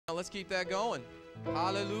Let's keep that going.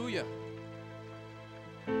 Hallelujah.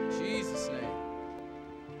 In Jesus' name.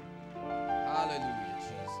 Hallelujah,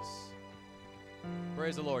 Jesus.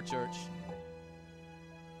 Praise the Lord, church.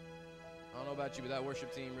 I don't know about you, but that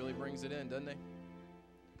worship team really brings it in, doesn't they?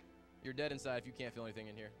 You're dead inside if you can't feel anything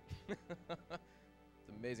in here. It's an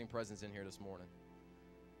amazing presence in here this morning.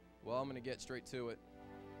 Well, I'm going to get straight to it.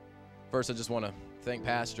 First, I just want to thank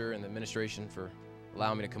Pastor and the administration for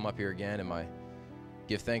allowing me to come up here again, and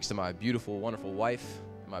give thanks to my beautiful, wonderful wife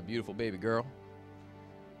and my beautiful baby girl.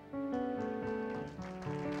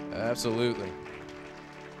 Absolutely.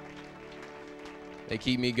 They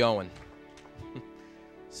keep me going.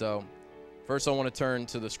 So, first I want to turn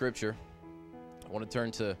to the scripture. I want to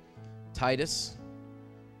turn to Titus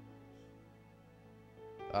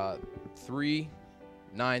 3,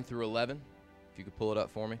 9 through 11. If you could pull it up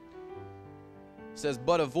for me. It says,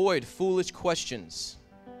 "But avoid foolish questions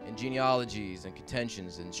and genealogies and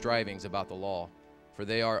contentions and strivings about the law, for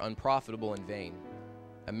they are unprofitable and vain.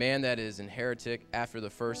 A man that is an heretic after the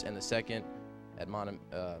first and the second admonition,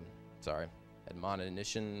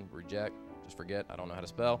 reject, just forget, I don't know how to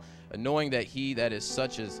spell, knowing that he that is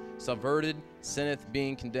such as subverted sinneth,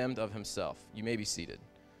 being condemned of himself." You may be seated.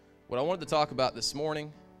 What I wanted to talk about this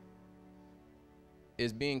morning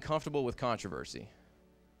is being comfortable with controversy.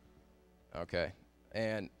 Okay.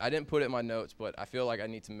 And I didn't put it in my notes, but I feel like I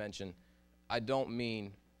need to mention, I don't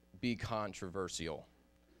mean be controversial.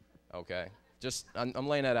 Okay. I'm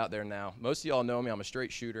laying that out there now. Most of y'all know me. I'm a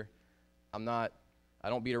straight shooter. I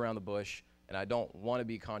don't beat around the bush, and I don't want to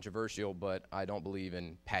be controversial, but I don't believe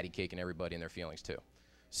in patty caking everybody and their feelings too.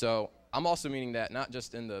 So I'm also meaning that not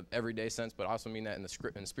just in the everyday sense, but I also mean that in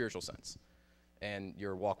the spiritual sense and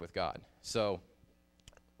your walk with God. So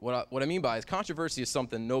what I mean by is controversy is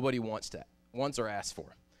something nobody wants or asks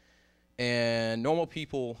for. And normal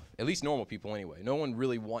people, at least normal people anyway, no one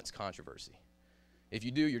really wants controversy. If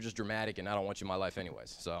you do, you're just dramatic, and I don't want you in my life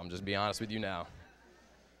anyways. So I'm just being honest with you now.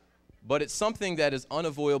 But it's something that is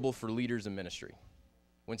unavoidable for leaders in ministry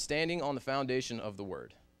when standing on the foundation of the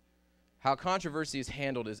Word. How controversy is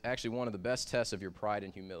handled is actually one of the best tests of your pride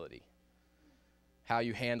and humility. How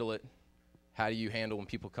you handle it, how do you handle when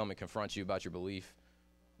people come and confront you about your belief,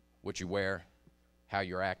 what you wear, how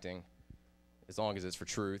you're acting, as long as it's for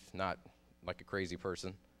truth, not like a crazy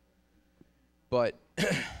person. But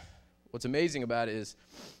what's amazing about it is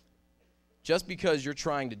just because you're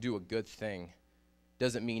trying to do a good thing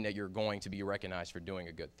doesn't mean that you're going to be recognized for doing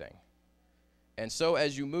a good thing. And so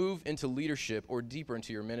as you move into leadership or deeper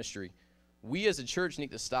into your ministry, we as a church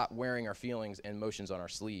need to stop wearing our feelings and emotions on our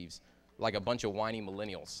sleeves like a bunch of whiny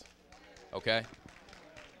millennials, okay?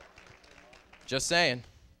 Just saying.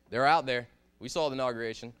 They're out there. We saw the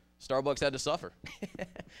inauguration. Starbucks had to suffer.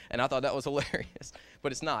 And I thought that was hilarious.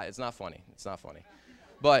 But it's not. It's not funny. It's not funny.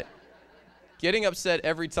 But getting upset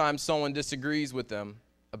every time someone disagrees with them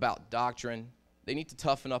about doctrine, they need to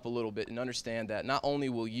toughen up a little bit and understand that not only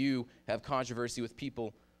will you have controversy with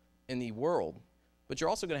people in the world, but you're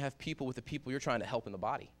also going to have people with the people you're trying to help in the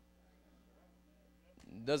body.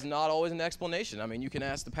 There's not always an explanation. I mean, you can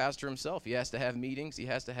ask the pastor himself. He has to have meetings. He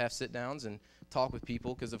has to have sit-downs and talk with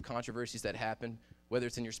people because of controversies that happen, whether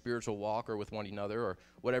it's in your spiritual walk or with one another or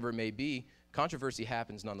whatever it may be. Controversy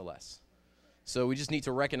happens nonetheless. So we just need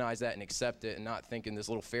to recognize that and accept it and not think in this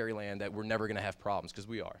little fairyland that we're never going to have problems, because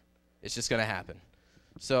we are. It's just going to happen.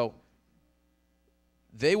 So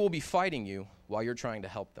they will be fighting you while you're trying to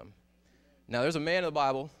help them. Now, there's a man in the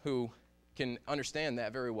Bible who can understand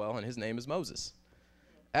that very well, and his name is Moses.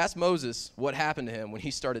 Ask Moses what happened to him when he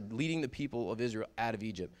started leading the people of Israel out of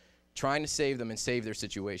Egypt, trying to save them and save their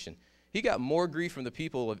situation. He got more grief from the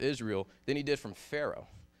people of Israel than he did from Pharaoh,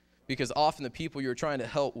 because often the people you're trying to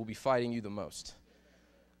help will be fighting you the most.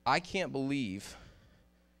 I can't believe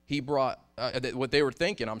he brought, what they were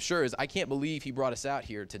thinking, I'm sure, is I can't believe he brought us out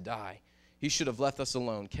here to die. He should have left us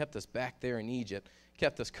alone, kept us back there in Egypt,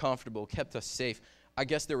 kept us comfortable, kept us safe. I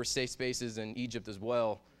guess there were safe spaces in Egypt as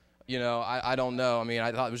well. You know, I don't know. I mean,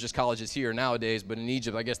 I thought it was just colleges here nowadays, but in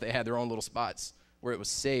Egypt, I guess they had their own little spots where it was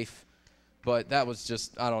safe. But that was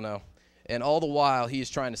just, I don't know. And all the while, he is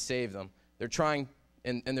trying to save them. They're trying,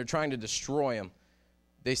 and they're trying to destroy him.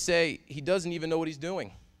 They say he doesn't even know what he's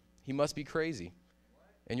doing. He must be crazy.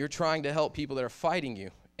 And you're trying to help people that are fighting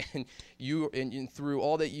you. And through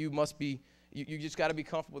all that you must be, you just got to be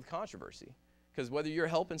comfortable with controversy. Because whether you're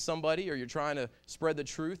helping somebody or you're trying to spread the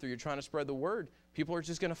truth or you're trying to spread the word, people are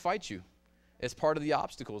just going to fight you. It's part of the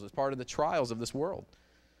obstacles. It's part of the trials of this world.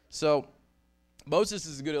 So Moses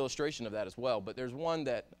is a good illustration of that as well. But there's one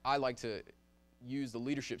that I like to use the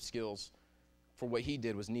leadership skills for what he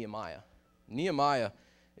did was Nehemiah. Nehemiah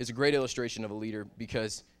is a great illustration of a leader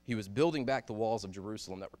because He was building back the walls of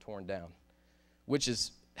Jerusalem that were torn down, which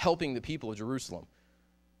is helping the people of Jerusalem.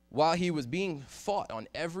 While he was being fought on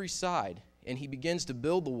every side, and he begins to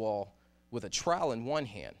build the wall with a trowel in one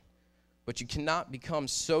hand, but you cannot become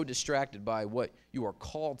so distracted by what you are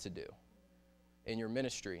called to do in your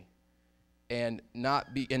ministry and not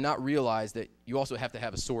realize that you also have to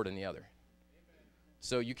have a sword in the other.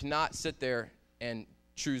 So you cannot sit there and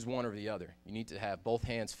choose one or the other. You need to have both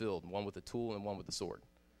hands filled, one with a tool and one with a sword.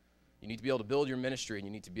 You need to be able to build your ministry, and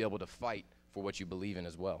you need to be able to fight for what you believe in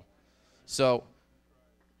as well. So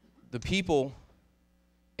the people,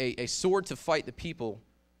 a sword to fight the people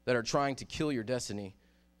that are trying to kill your destiny,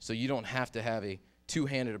 so you don't have to have a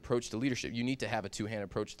two-handed approach to leadership. You need to have a two-handed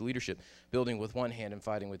approach to leadership, building with one hand and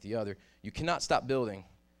fighting with the other. You cannot stop building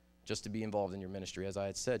just to be involved in your ministry. As I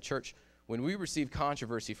had said, church, when we receive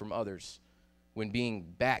controversy from others, when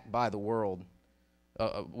being backed by the world,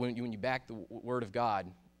 when you back the word of God,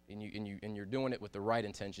 and you're doing it with the right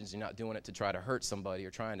intentions, you're not doing it to try to hurt somebody or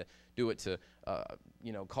trying to do it to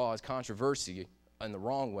cause controversy in the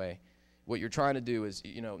wrong way. What you're trying to do is,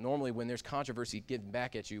 normally when there's controversy given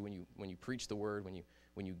back at you, when you preach the word,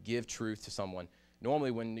 when you give truth to someone,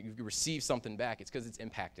 normally when you receive something back, it's because it's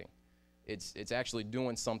impacting. It's actually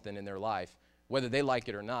doing something in their life. Whether they like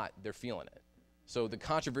it or not, they're feeling it. So the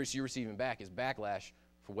controversy you're receiving back is backlash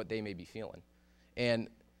for what they may be feeling. And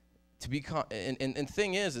the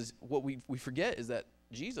thing is what we forget is that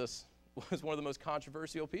Jesus was one of the most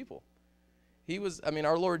controversial people.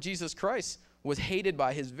 Our Lord Jesus Christ was hated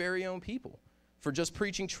by his very own people for just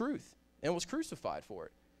preaching truth and was crucified for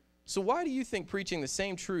it. So why do you think preaching the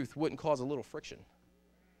same truth wouldn't cause a little friction?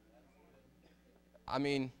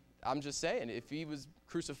 I'm just saying, if he was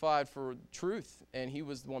crucified for truth and he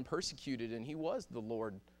was the one persecuted and he was the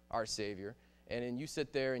Lord, our Savior, and then you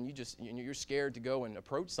sit there and you're scared to go and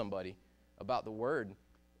approach somebody about the word,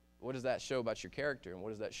 what does that show about your character, and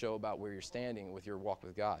what does that show about where you're standing with your walk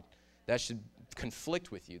with God? That should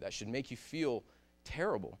conflict with you. That should make you feel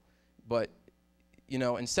terrible. But,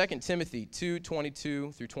 in 2 Timothy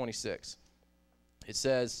 2:22 through 26, it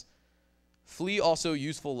says, "Flee also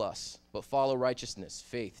useful lusts, but follow righteousness,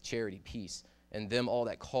 faith, charity, peace, and them all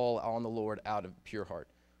that call on the Lord out of pure heart.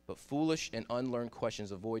 But foolish and unlearned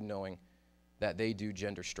questions avoid, knowing that they do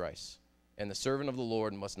gender strifes. And the servant of the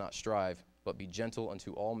Lord must not strive, but be gentle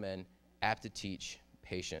unto all men, apt to teach,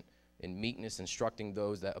 patient, in meekness instructing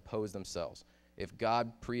those that oppose themselves, if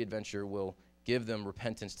God peradventure will give them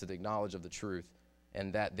repentance to the knowledge of the truth,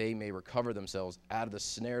 and that they may recover themselves out of the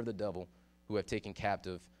snare of the devil, who have taken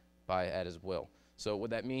captive at his will." So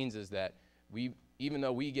what that means is that even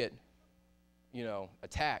though we get,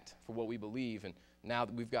 attacked for what we believe, and now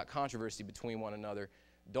that we've got controversy between one another,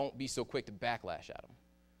 don't be so quick to backlash at them.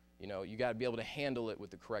 You got to be able to handle it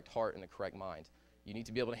with the correct heart and the correct mind. You need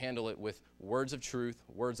to be able to handle it with words of truth,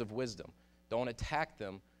 words of wisdom. Don't attack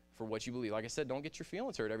them for what you believe. Like I said, don't get your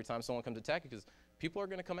feelings hurt every time someone comes to attack you, because people are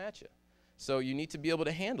going to come at you. So you need to be able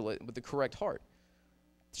to handle it with the correct heart.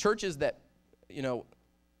 Churches that,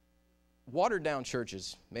 watered down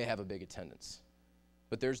churches may have a big attendance,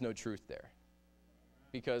 but there's no truth there.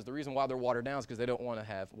 Because the reason why they're watered down is because they don't want to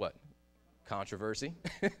have what? Controversy.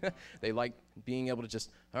 They like being able to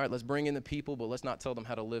just, all right, let's bring in the people, but let's not tell them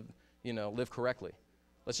how to live correctly.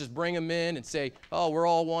 Let's just bring them in and say, oh, we're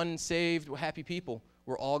all one, saved, we're happy people.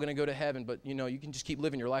 We're all going to go to heaven, but, you can just keep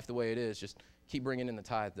living your life the way it is. Just keep bringing in the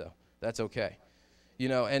tithe, though. That's okay.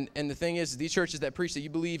 And the thing is, these churches that preach that you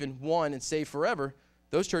believe in one and save forever,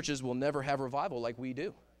 those churches will never have revival like we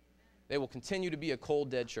do. They will continue to be a cold,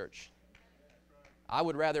 dead church. I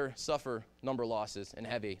would rather suffer number losses and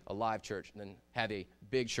have a alive church than have a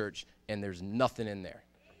big church and there's nothing in there.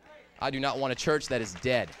 I do not want a church that is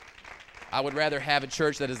dead. I would rather have a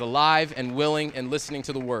church that is alive and willing and listening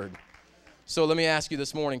to the word. So let me ask you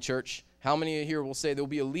this morning, church, how many here will say there will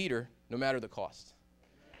be a leader no matter the cost?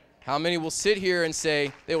 How many will sit here and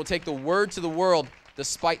say they will take the word to the world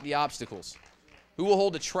despite the obstacles? Who will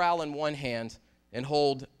hold a trowel in one hand and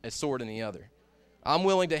hold a sword in the other? I'm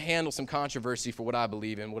willing to handle some controversy for what I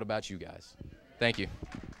believe in. What about you guys? Thank you.